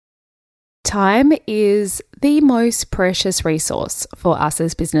Time is the most precious resource for us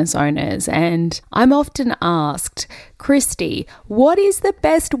as business owners, and I'm often asked, Christy, what is the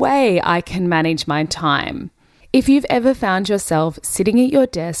best way I can manage my time? If you've ever found yourself sitting at your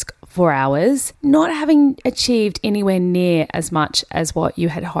desk for hours, not having achieved anywhere near as much as what you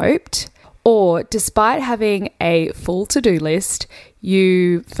had hoped, or despite having a full to-do list,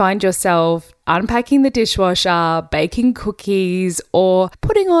 you find yourself unpacking the dishwasher, baking cookies, or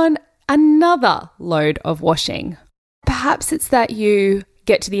putting on another load of washing. Perhaps it's that you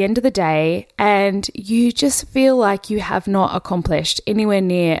get to the end of the day and you just feel like you have not accomplished anywhere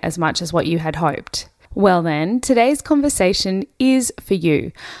near as much as what you had hoped. Well then, today's conversation is for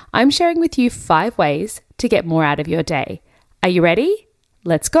you. I'm sharing with you 5 ways to get more out of your day. Are you ready?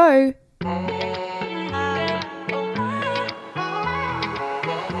 Let's go.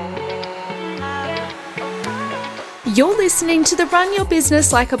 You're listening to the Run Your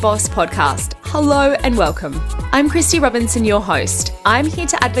Business Like a Boss podcast. Hello and welcome. I'm Christy Robinson, your host. I'm here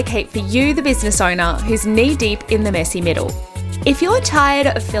to advocate for you, the business owner who's knee-deep in the messy middle. If you're tired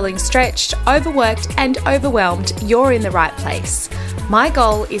of feeling stretched, overworked, and overwhelmed, you're in the right place. My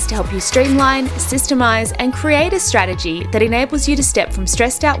goal is to help you streamline, systemize, and create a strategy that enables you to step from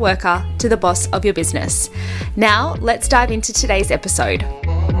stressed out worker to the boss of your business. Now, let's dive into today's episode.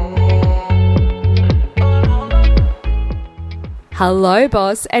 Hello,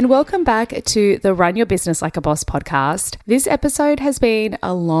 boss, and welcome back to the Run Your Business Like a Boss podcast. This episode has been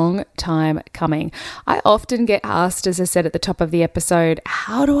a long time coming. I often get asked, as I said at the top of the episode,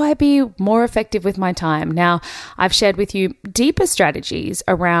 how do I be more effective with my time? Now, I've shared with you deeper strategies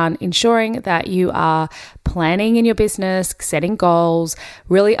around ensuring that you are planning in your business, setting goals,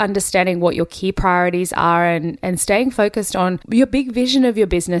 really understanding what your key priorities are, and staying focused on your big vision of your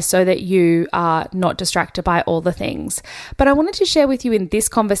business so that you are not distracted by all the things. But I wanted to share with you in this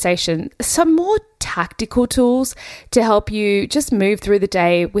conversation some more tactical tools to help you just move through the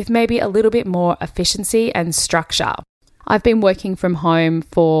day with maybe a little bit more efficiency and structure. I've been working from home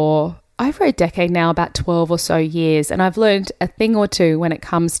for over a decade now, about 12 or so years, and I've learned a thing or two when it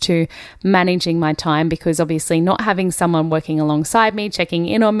comes to managing my time, because obviously not having someone working alongside me, checking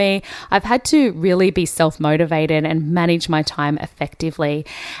in on me, I've had to really be self-motivated and manage my time effectively.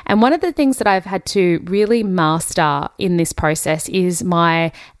 And one of the things that I've had to really master in this process is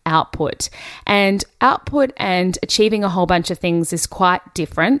my output. And output and achieving a whole bunch of things is quite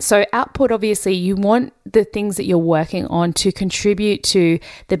different. So output, obviously, you want the things that you're working on to contribute to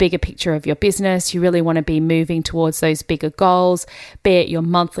the bigger picture of your business. You really want to be moving towards those bigger goals, be it your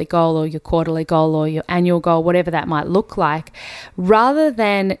monthly goal or your quarterly goal or your annual goal, whatever that might look like, rather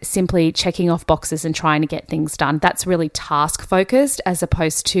than simply checking off boxes and trying to get things done. That's really task focused as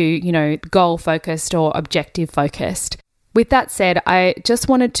opposed to, goal focused or objective focused. With that said, I just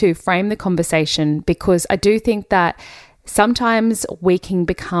wanted to frame the conversation because I do think that sometimes we can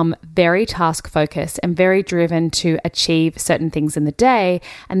become very task focused and very driven to achieve certain things in the day,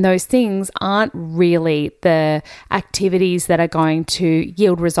 and those things aren't really the activities that are going to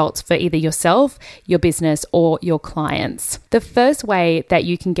yield results for either yourself, your business, or your clients. The first way that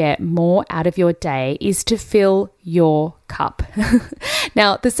you can get more out of your day is to fill your cup.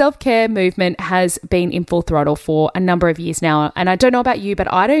 Now, the self-care movement has been in full throttle for a number of years now, and I don't know about you,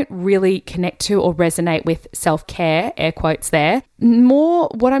 but I don't really connect to or resonate with self-care, air quotes there. More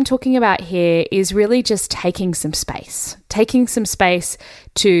what I'm talking about here is really just taking some space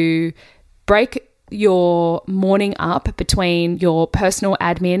to break your morning up between your personal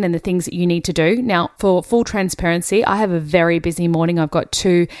admin and the things that you need to do. Now, for full transparency, I have a very busy morning. I've got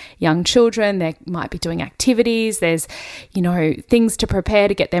 2 young children. They might be doing activities. There's, things to prepare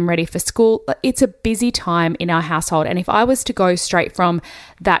to get them ready for school. It's a busy time in our household. And if I was to go straight from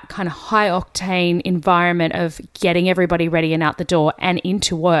that kind of high octane environment of getting everybody ready and out the door and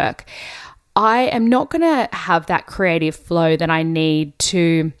into work, I am not going to have that creative flow that I need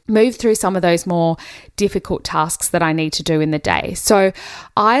to move through some of those more difficult tasks that I need to do in the day. So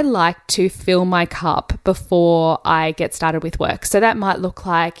I like to fill my cup before I get started with work. So that might look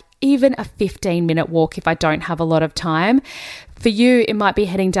like even a 15-minute walk if I don't have a lot of time. For you, it might be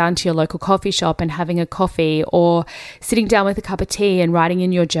heading down to your local coffee shop and having a coffee, or sitting down with a cup of tea and writing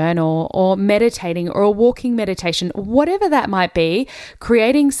in your journal, or meditating, or a walking meditation, whatever that might be.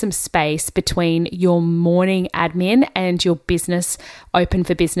 Creating some space between your morning admin and your business open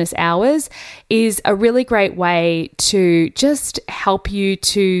for business hours is a really great way to just help you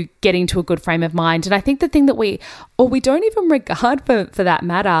to get into a good frame of mind. And I think the thing that we don't even regard for that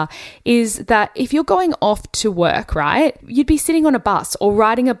matter is that if you're going off to work, right, you'd be sitting sitting on a bus or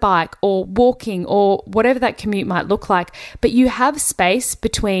riding a bike or walking or whatever that commute might look like, but you have space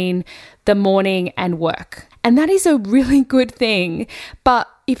between the morning and work. And that is a really good thing. But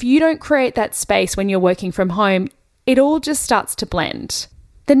if you don't create that space when you're working from home, it all just starts to blend.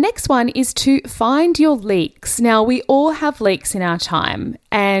 The next one is to find your leaks. Now, we all have leaks in our time,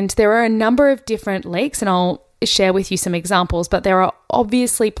 and there are a number of different leaks, and I'll share with you some examples, but there are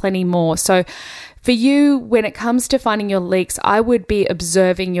obviously plenty more. So for you, when it comes to finding your leaks, I would be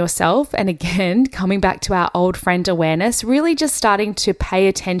observing yourself. And again, coming back to our old friend awareness, really just starting to pay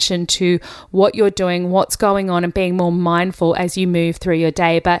attention to what you're doing, what's going on, and being more mindful as you move through your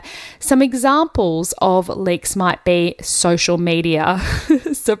day. But some examples of leaks might be social media.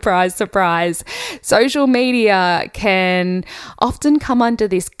 Surprise, surprise. Social media can often come under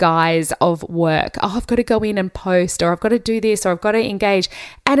this guise of work. Oh, I've got to go in and post, or I've got to do this, or I've got to engage.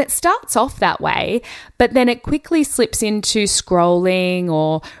 And it starts off that way, but then it quickly slips into scrolling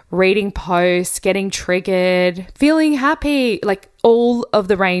or reading posts, getting triggered, feeling happy, like all of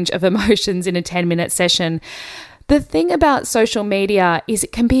the range of emotions in a 10-minute session. The thing about social media is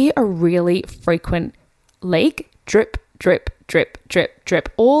it can be a really frequent leak, drip, drip, drip, drip, drip,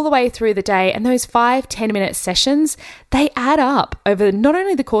 all the way through the day. And those 5-10-minute sessions, they add up over not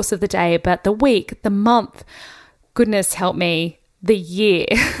only the course of the day, but the week, the month, goodness help me, the year.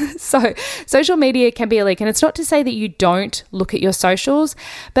 So social media can be a leak. And it's not to say that you don't look at your socials,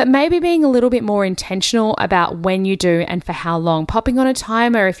 but maybe being a little bit more intentional about when you do and for how long. Popping on a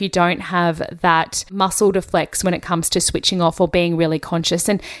timer if you don't have that muscle to flex when it comes to switching off or being really conscious.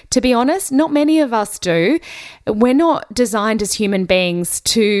 And to be honest, not many of us do. We're not designed as human beings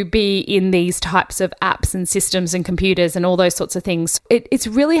to be in these types of apps and systems and computers and all those sorts of things. It's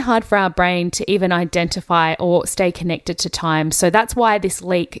really hard for our brain to even identify or stay connected to time. So that's why this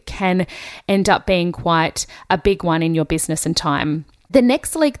leak can end up being quite a big one in your business and time. The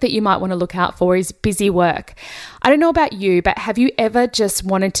next leak that you might want to look out for is busy work. I don't know about you, but have you ever just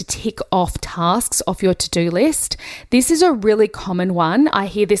wanted to tick off tasks off your to-do list? This is a really common one. I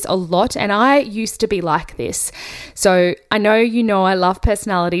hear this a lot, and I used to be like this. So I know I love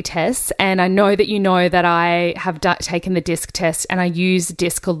personality tests, and I know that I have taken the DISC test, and I use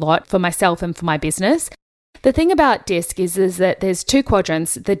DISC a lot for myself and for my business. The thing about DISC is that there's two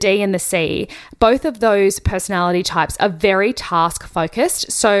quadrants, the D and the C. Both of those personality types are very task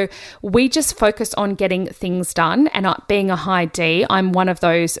focused. So we just focus on getting things done. And being a high D, I'm one of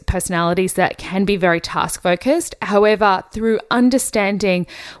those personalities that can be very task focused. However, through understanding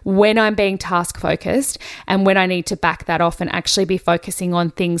when I'm being task focused and when I need to back that off and actually be focusing on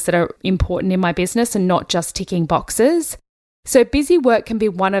things that are important in my business and not just ticking boxes. So busy work can be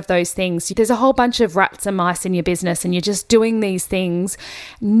one of those things. There's a whole bunch of rats and mice in your business, and you're just doing these things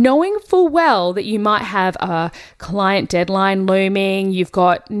knowing full well that you might have a client deadline looming, you've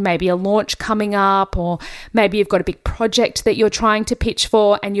got maybe a launch coming up, or maybe you've got a big project that you're trying to pitch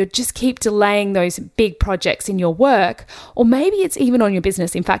for, and you just keep delaying those big projects in your work, or maybe it's even on your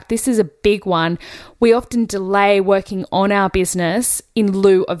business. In fact, this is a big one. We often delay working on our business in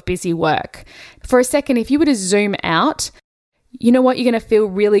lieu of busy work. For a second, if you were to zoom out, you know what? You're going to feel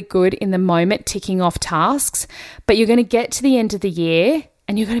really good in the moment ticking off tasks, but you're going to get to the end of the year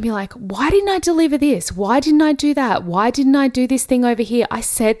and you're going to be like, why didn't I deliver this? Why didn't I do that? Why didn't I do this thing over here? I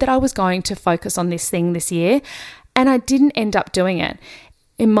said that I was going to focus on this thing this year and I didn't end up doing it.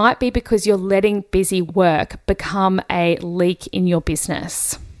 It might be because you're letting busy work become a leak in your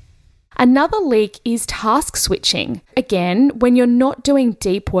business. Another leak is task switching. Again, when you're not doing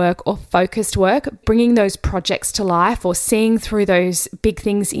deep work or focused work, bringing those projects to life or seeing through those big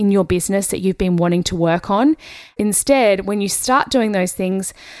things in your business that you've been wanting to work on. Instead, when you start doing those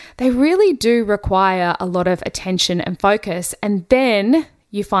things, they really do require a lot of attention and focus. And then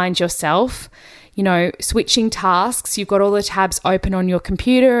you find yourself switching tasks. You've got all the tabs open on your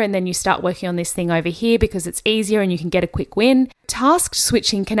computer and then you start working on this thing over here because it's easier and you can get a quick win. Task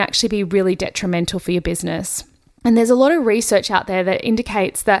switching can actually be really detrimental for your business. And there's a lot of research out there that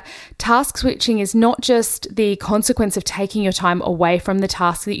indicates that task switching is not just the consequence of taking your time away from the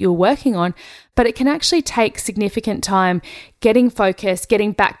task that you're working on, but it can actually take significant time getting focused,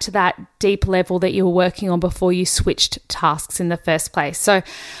 getting back to that deep level that you were working on before you switched tasks in the first place. So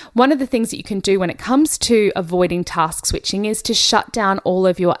one of the things that you can do when it comes to avoiding task switching is to shut down all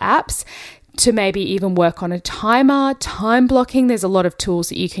of your apps, to maybe even work on a timer, time blocking. There's a lot of tools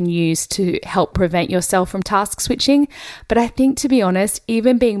that you can use to help prevent yourself from task switching. But I think, to be honest,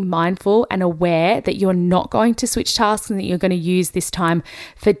 even being mindful and aware that you're not going to switch tasks and that you're going to use this time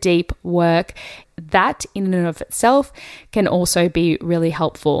for deep work, that in and of itself can also be really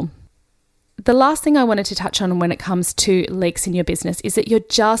helpful. the last thing I wanted to touch on when it comes to leaks in your business is that you're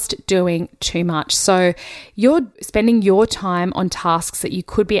just doing too much. So you're spending your time on tasks that you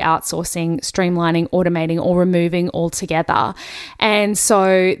could be outsourcing, streamlining, automating, or removing altogether. And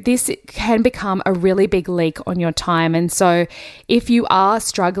so this can become a really big leak on your time. And so if you are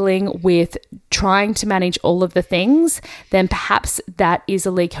struggling with trying to manage all of the things, then perhaps that is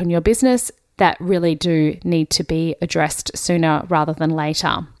a leak on your business that really do need to be addressed sooner rather than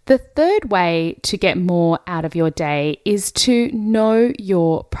later. The third way to get more out of your day is to know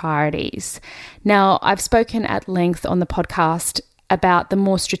your priorities. Now, I've spoken at length on the podcast about the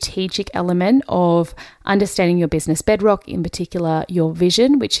more strategic element of understanding your business bedrock, in particular your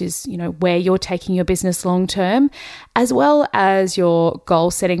vision, which is, where you're taking your business long term, as well as your goal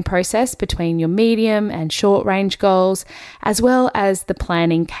setting process between your medium and short range goals, as well as the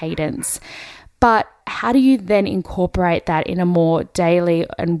planning cadence. But how do you then incorporate that in a more daily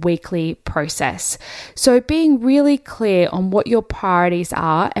and weekly process? So being really clear on what your priorities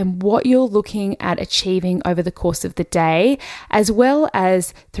are and what you're looking at achieving over the course of the day, as well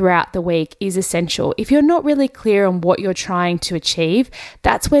as throughout the week, is essential. If you're not really clear on what you're trying to achieve,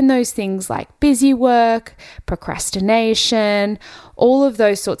 that's when those things like busy work, procrastination, all of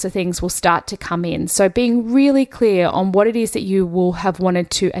those sorts of things will start to come in. So being really clear on what it is that you will have wanted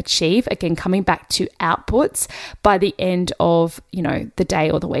to achieve, again, coming back to outputs by the end of, the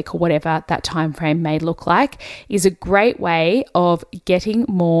day or the week or whatever that time frame may look like, is a great way of getting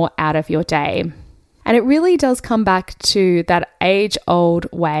more out of your day. And it really does come back to that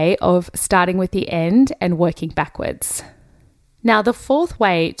age-old way of starting with the end and working backwards. Now, the fourth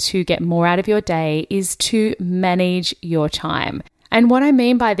way to get more out of your day is to manage your time. And what I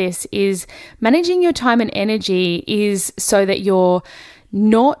mean by this is managing your time and energy is so that you're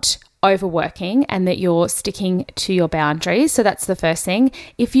not overworking and that you're sticking to your boundaries. So that's the first thing.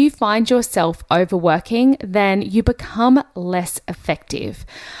 If you find yourself overworking, then you become less effective.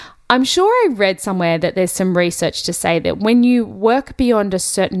 I'm sure I read somewhere that there's some research to say that when you work beyond a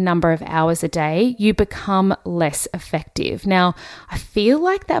certain number of hours a day, you become less effective. Now, I feel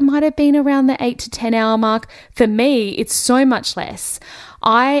like that might have been around the 8 to 10 hour mark. For me, it's so much less.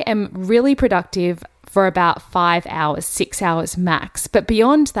 I am really productive for about 5 hours, 6 hours max. But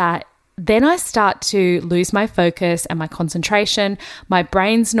beyond that, then I start to lose my focus and my concentration. My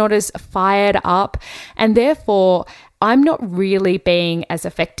brain's not as fired up, and therefore I'm not really being as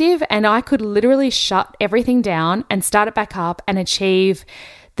effective, and I could literally shut everything down and start it back up and achieve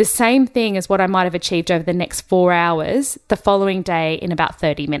the same thing as what I might have achieved over the next 4 hours the following day in about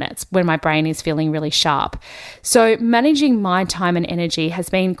 30 minutes when my brain is feeling really sharp. So managing my time and energy has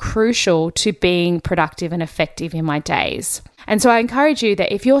been crucial to being productive and effective in my days. And so I encourage you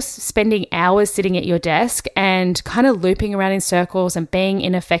that if you're spending hours sitting at your desk and kind of looping around in circles and being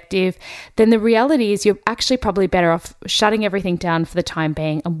ineffective, then the reality is you're actually probably better off shutting everything down for the time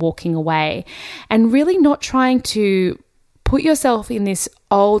being and walking away, and really not trying to put yourself in this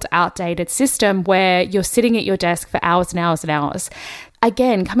old, outdated system where you're sitting at your desk for hours and hours and hours.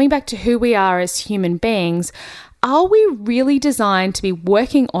 Again, coming back to who we are as human beings, are we really designed to be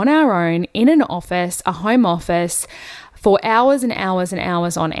working on our own in an office, a home office, for hours and hours and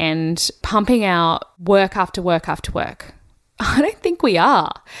hours on end, pumping out work after work after work? I don't think we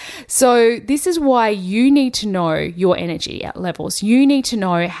are. So this is why you need to know your energy levels. You need to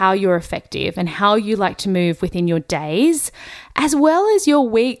know how you're effective and how you like to move within your days, as well as your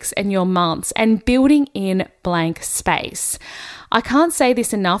weeks and your months, and building in blank space. I can't say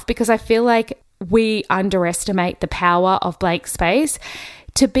this enough because I feel like we underestimate the power of blank space.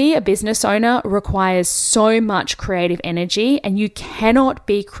 To be a business owner requires so much creative energy, and you cannot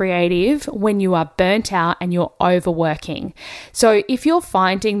be creative when you are burnt out and you're overworking. So if you're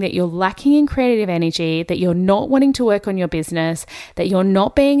finding that you're lacking in creative energy, that you're not wanting to work on your business, that you're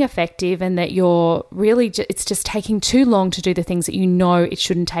not being effective, and that you're really, it's just taking too long to do the things that you know it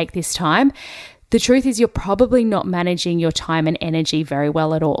shouldn't take this time, the truth is you're probably not managing your time and energy very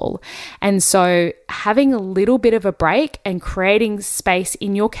well at all. And so having a little bit of a break and creating space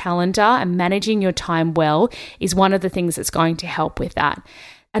in your calendar and managing your time well is one of the things that's going to help with that.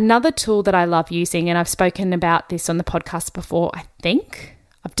 Another tool that I love using, and I've spoken about this on the podcast before, I think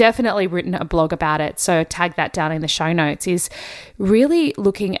I've definitely written a blog about it, so tag that down in the show notes, is really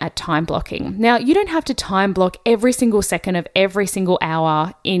looking at time blocking. Now, you don't have to time block every single second of every single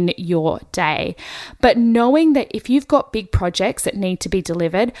hour in your day, but knowing that if you've got big projects that need to be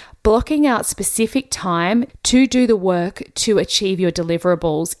delivered, blocking out specific time to do the work to achieve your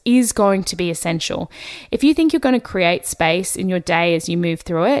deliverables is going to be essential. If you think you're going to create space in your day as you move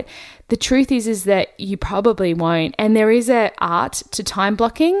through it, the truth is that you probably won't. And there is an art to time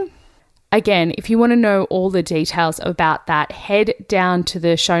blocking. Again, if you want to know all the details about that, head down to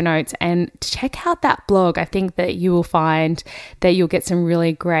the show notes and check out that blog. I think that you will find that you'll get some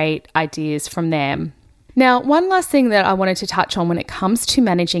really great ideas from them. Now, one last thing that I wanted to touch on when it comes to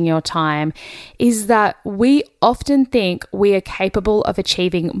managing your time is that we often think we are capable of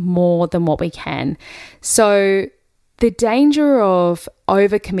achieving more than what we can. So the danger of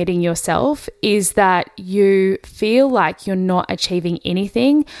overcommitting yourself is that you feel like you're not achieving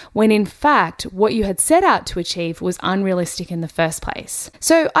anything when in fact what you had set out to achieve was unrealistic in the first place.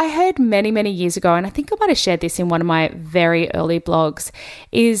 So I heard many, many years ago, and I think I might have shared this in one of my very early blogs,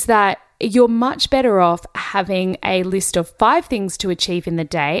 is that you're much better off having a list of 5 things to achieve in the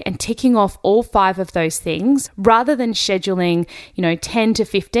day and ticking off all 5 of those things rather than scheduling, 10 to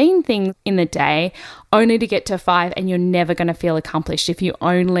 15 things in the day only to get to 5, and you're never going to feel accomplished if you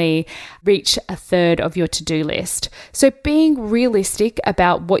only reach a third of your to-do list. So being realistic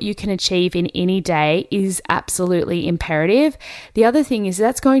about what you can achieve in any day is absolutely imperative. The other thing is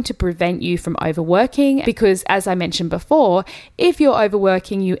that's going to prevent you from overworking because, as I mentioned before, if you're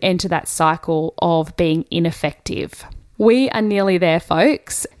overworking, you enter that cycle of being ineffective. We are nearly there,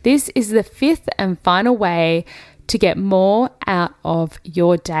 folks. This is the 5th and final way to get more out of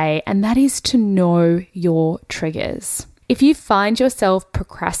your day, and that is to know your triggers. If you find yourself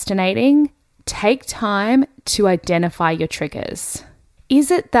procrastinating, take time to identify your triggers.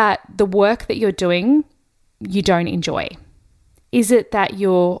 Is it that the work that you're doing you don't enjoy? Is it that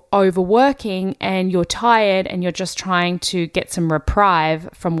you're overworking and you're tired and you're just trying to get some reprieve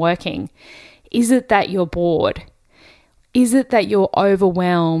from working? Is it that you're bored? Is it that you're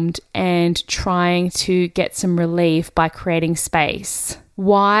overwhelmed and trying to get some relief by creating space?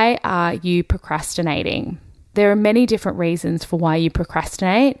 Why are you procrastinating? There are many different reasons for why you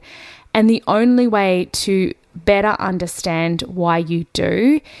procrastinate, and the only way to better understand why you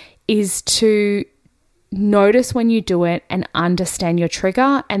do is to notice when you do it and understand your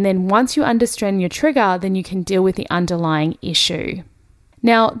trigger. And then once you understand your trigger, then you can deal with the underlying issue.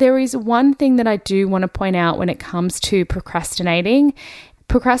 Now, there is one thing that I do want to point out when it comes to procrastinating.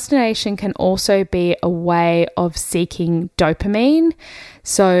 Procrastination can also be a way of seeking dopamine.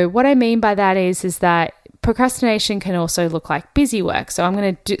 So what I mean by that is that procrastination can also look like busy work. So I'm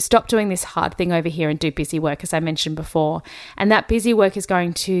going to stop doing this hard thing over here and do busy work, as I mentioned before. And that busy work is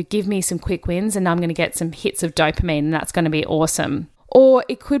going to give me some quick wins, and I'm going to get some hits of dopamine, and that's going to be awesome. Or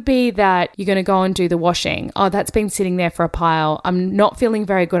it could be that you're going to go and do the washing. Oh, that's been sitting there for a pile. I'm not feeling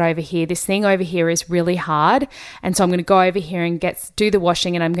very good over here. This thing over here is really hard. And so I'm going to go over here and do the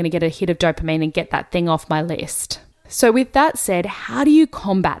washing, and I'm going to get a hit of dopamine and get that thing off my list. So with that said, how do you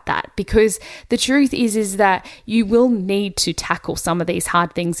combat that? Because the truth is that you will need to tackle some of these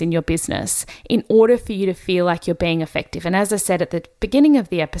hard things in your business in order for you to feel like you're being effective. And as I said at the beginning of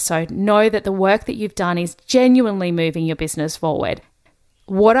the episode, know that the work that you've done is genuinely moving your business forward.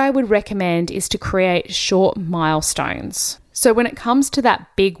 What I would recommend is to create short milestones. So when it comes to that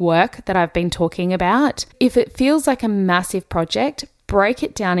big work that I've been talking about, if it feels like a massive project, break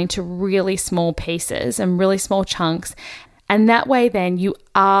it down into really small pieces and really small chunks. And that way then you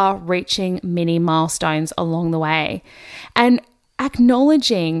are reaching mini milestones along the way. And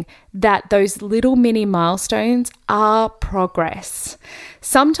acknowledging that those little mini milestones are progress.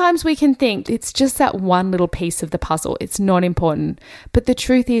 Sometimes we can think it's just that one little piece of the puzzle. It's not important. But the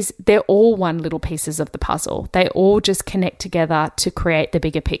truth is they're all one little pieces of the puzzle. They all just connect together to create the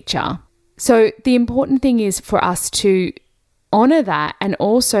bigger picture. So the important thing is for us to honor that and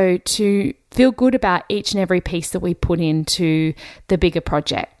also to feel good about each and every piece that we put into the bigger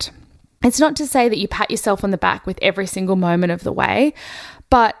project. It's not to say that you pat yourself on the back with every single moment of the way,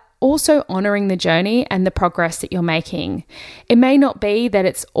 but also honoring the journey and the progress that you're making. It may not be that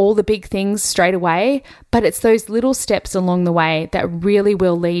it's all the big things straight away, but it's those little steps along the way that really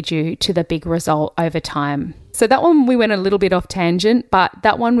will lead you to the big result over time. So that one, we went a little bit off tangent, but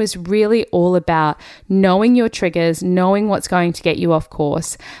that one was really all about knowing your triggers, knowing what's going to get you off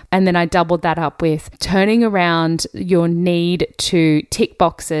course. And then I doubled that up with turning around your need to tick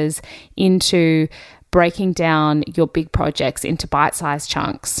boxes into breaking down your big projects into bite-sized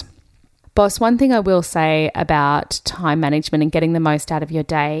chunks. Boss, one thing I will say about time management and getting the most out of your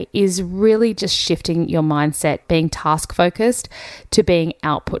day is really just shifting your mindset, being task focused to being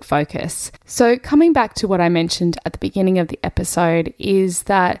output focused. So coming back to what I mentioned at the beginning of the episode is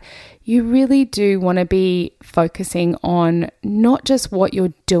that you really do want to be focusing on not just what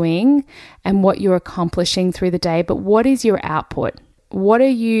you're doing and what you're accomplishing through the day, but what is your output? What are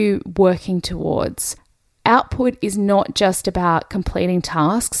you working towards? Output is not just about completing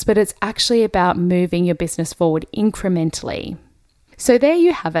tasks, but it's actually about moving your business forward incrementally. So there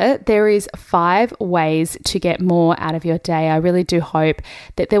you have it. There is 5 ways to get more out of your day. I really do hope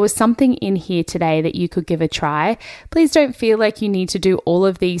that there was something in here today that you could give a try. Please don't feel like you need to do all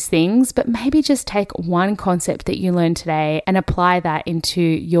of these things, but maybe just take one concept that you learned today and apply that into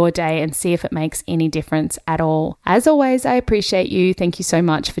your day and see if it makes any difference at all. As always, I appreciate you. Thank you so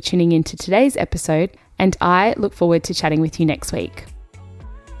much for tuning into today's episode, and I look forward to chatting with you next week.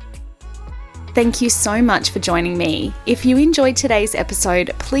 Thank you so much for joining me. If you enjoyed today's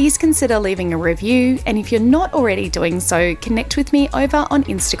episode, please consider leaving a review. And if you're not already doing so, connect with me over on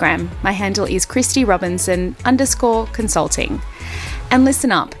Instagram. My handle is Christy_Robinson_consulting. And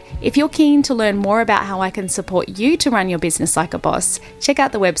listen up, if you're keen to learn more about how I can support you to run your business like a boss, check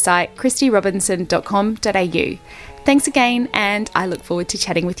out the website christyrobinson.com.au. Thanks again, and I look forward to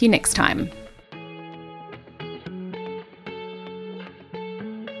chatting with you next time.